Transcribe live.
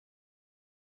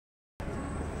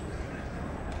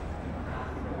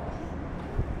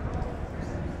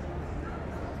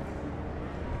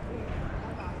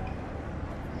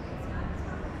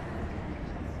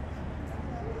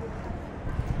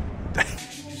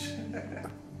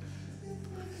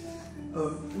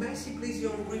May I see please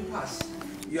your green pass?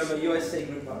 You have a USA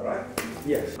green pass, right?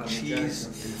 Yes. Cheese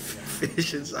and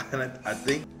fish inside, I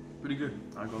think. Pretty good,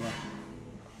 I'll go lie.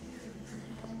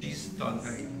 Cheese done.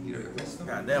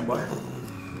 Goddamn, boy.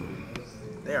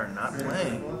 They are not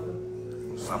playing.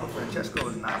 Papa Francesco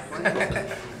is not playing.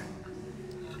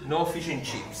 No fish and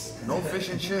chips. No fish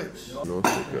and chips. No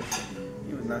sugar.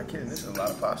 He was not kidding, this is a lot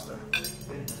of pasta.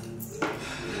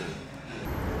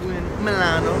 We're in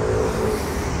Milano.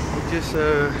 We just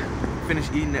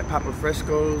finished eating at Papa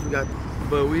Fresco's. Me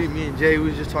and Jay, we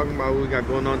was just talking about what we got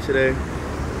going on today.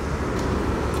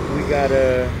 We got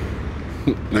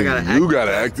I got an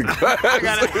acting class. I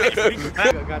got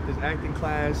this acting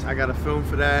class. I got a film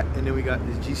for that, and then we got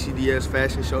this GCDS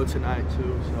fashion show tonight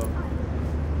too. So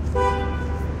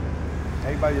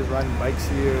everybody just riding bikes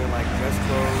here and like dress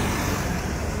clothes.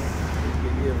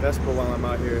 Get me a Vespa while I'm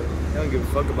out here. They don't give a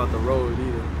fuck about the road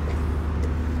either.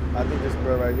 I think this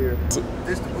bro right here.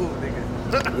 This the move, nigga.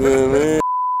 Yeah, man.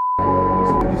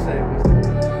 What you say?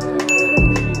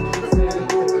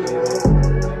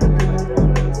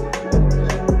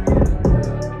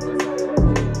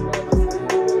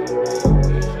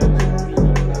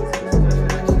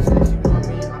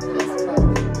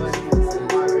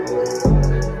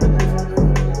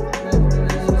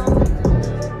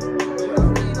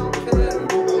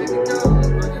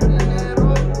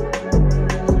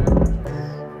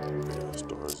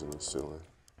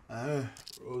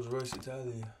 Rolls Royce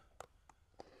Italia.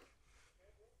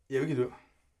 Yeah, we can do it.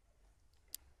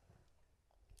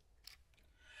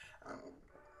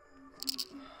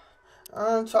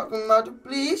 I'm talking about the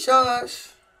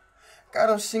bleachers. Got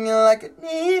them singing like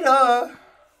Anita.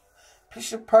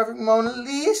 Picture perfect Mona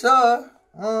Lisa.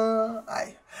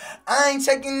 I ain't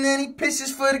taking any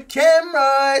pictures for the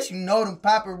cameras. You know them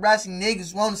paparazzi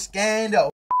niggas want a scandal.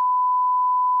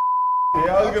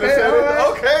 Yeah, I was gonna say that.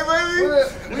 Okay, baby.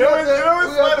 You know when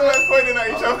Spider-Man's pointing at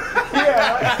each other.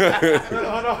 Yeah.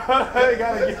 Hold on. I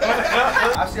gotta get it.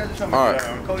 I'll see you at the show. All right.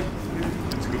 Coach.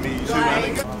 It's gonna be you too,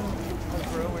 man.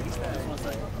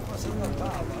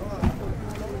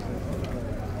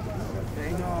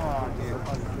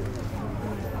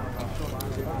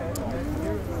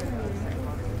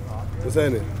 What's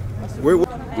happening? Where? Look.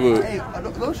 Hey,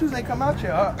 those shoes ain't come out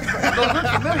yet. Those look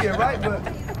familiar, right? But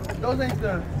those ain't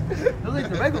the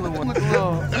regular ones.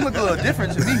 They look a little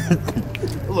different to me.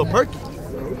 A little perky.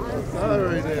 All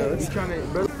right, now. He's trying to.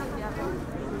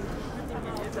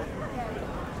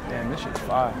 Damn, this shit's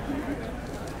fire.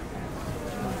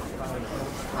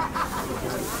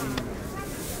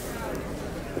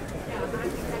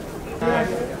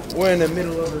 We're in the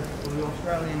middle of the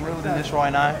Australian wilderness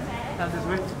right now.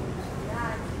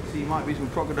 See, might be some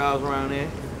crocodiles around there.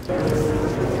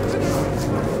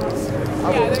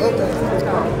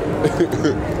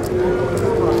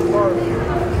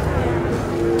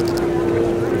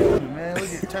 Man, look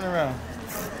at turn around.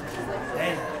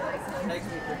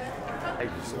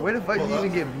 Where the fuck do you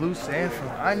even get blue sand from?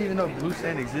 I didn't even know blue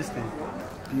sand existed.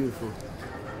 Beautiful.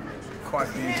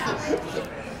 Quite beautiful.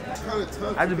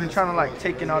 I've just been trying to like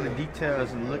take in all the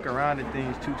details and look around at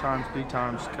things 2 times, 3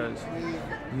 times, because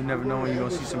you never know when you're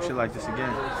gonna see some shit like this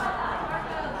again.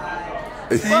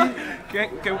 See? I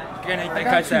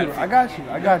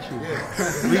got you.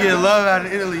 We get love out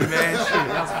of Italy, man. Shit.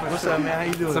 What's up, man? How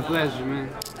you doing? It's a pleasure, man.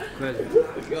 Pleasure.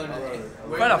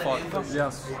 Qual a foto?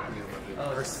 Yes.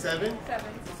 Or 7?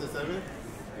 It's a 7?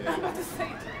 Yeah.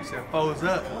 You said pose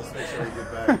up. Let's make sure we get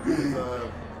back.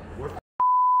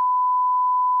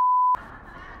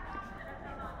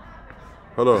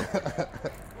 Hold on.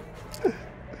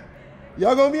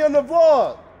 Y'all gonna be on the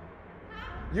vlog.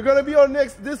 You're gonna be on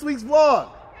this week's vlog.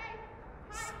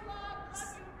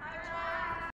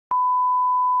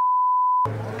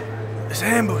 It's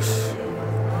ambush.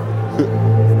 We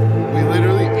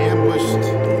literally ambushed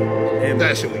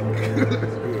Fashion Week.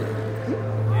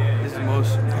 It's the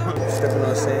most. Stepping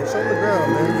on sand. It's on the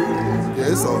ground, man.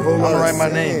 Yeah, it's a whole lot. I'm gonna write of my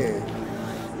sand. name.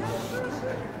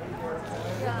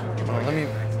 Let me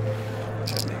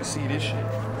see this shit.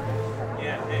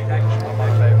 Yeah, exactly. I'm about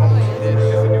to say,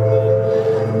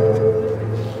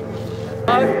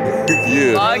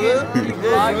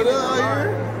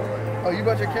 oh, you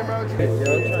brought your camera out? Yeah, I'm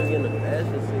trying to get in the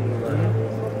fashion scene. Like,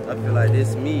 I feel like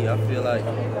this me. I feel like, I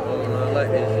like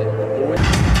this shit.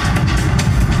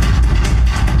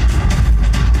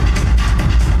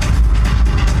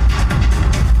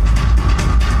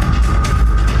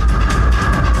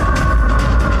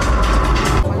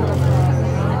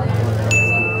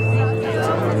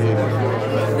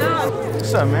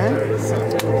 What's up, man?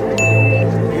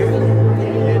 You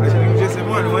just in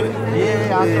one, wasn't it?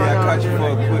 Yeah, I caught you for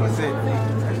a quick sit.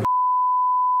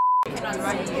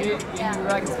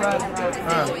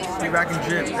 He rockin'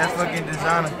 drip. That's fucking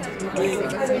designer.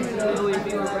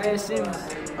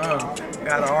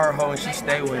 Got an art hole and she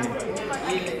stay with it.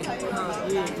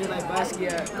 Yeah, just like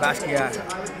Basquiat. Basquiat.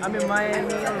 I'm in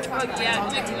Miami.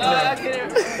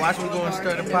 Watch me go and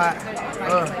stir the pot.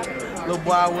 Little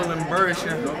boy will embarrass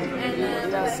you. We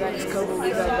got Saks cover, we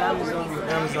got diamonds on.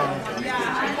 Amazon.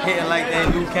 Hitting like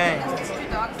that Liu Kang.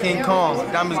 King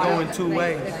Kong. Diamonds going 2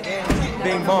 ways.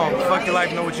 Bing bong. Fuck your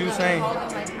life, know what you saying.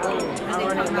 I'm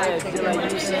running mad, just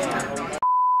like you saying.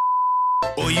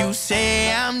 Or you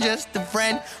say I'm just a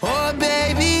friend. Oh,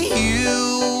 baby,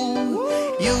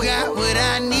 you got what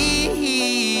I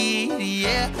need,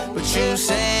 yeah. But you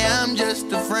say I'm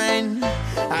just a friend.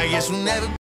 I guess we'll never